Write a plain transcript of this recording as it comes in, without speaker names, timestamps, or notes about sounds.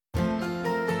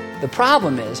The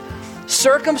problem is,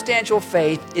 circumstantial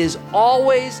faith is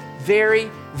always very,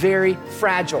 very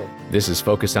fragile. This is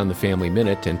Focus on the Family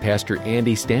Minute, and Pastor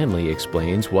Andy Stanley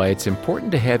explains why it's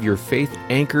important to have your faith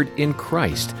anchored in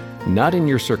Christ, not in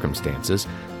your circumstances.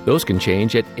 Those can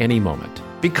change at any moment.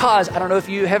 Because, I don't know if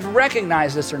you have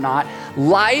recognized this or not,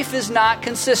 life is not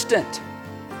consistent.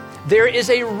 There is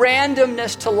a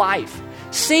randomness to life.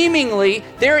 Seemingly,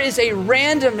 there is a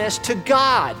randomness to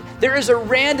God. There is a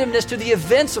randomness to the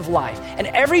events of life. And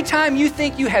every time you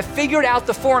think you have figured out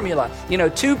the formula,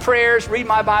 2 prayers, read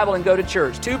my Bible and go to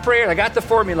church. 2 prayers, I got the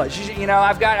formula.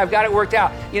 I've got it worked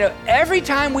out. Every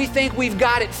time we think we've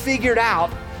got it figured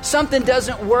out, something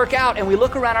doesn't work out, and we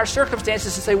look around our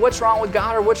circumstances and say, what's wrong with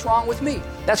God or what's wrong with me?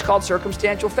 That's called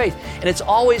circumstantial faith, and it's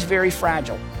always very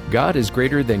fragile. God is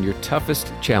greater than your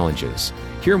toughest challenges.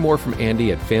 Hear more from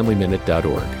Andy at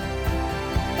FamilyMinute.org.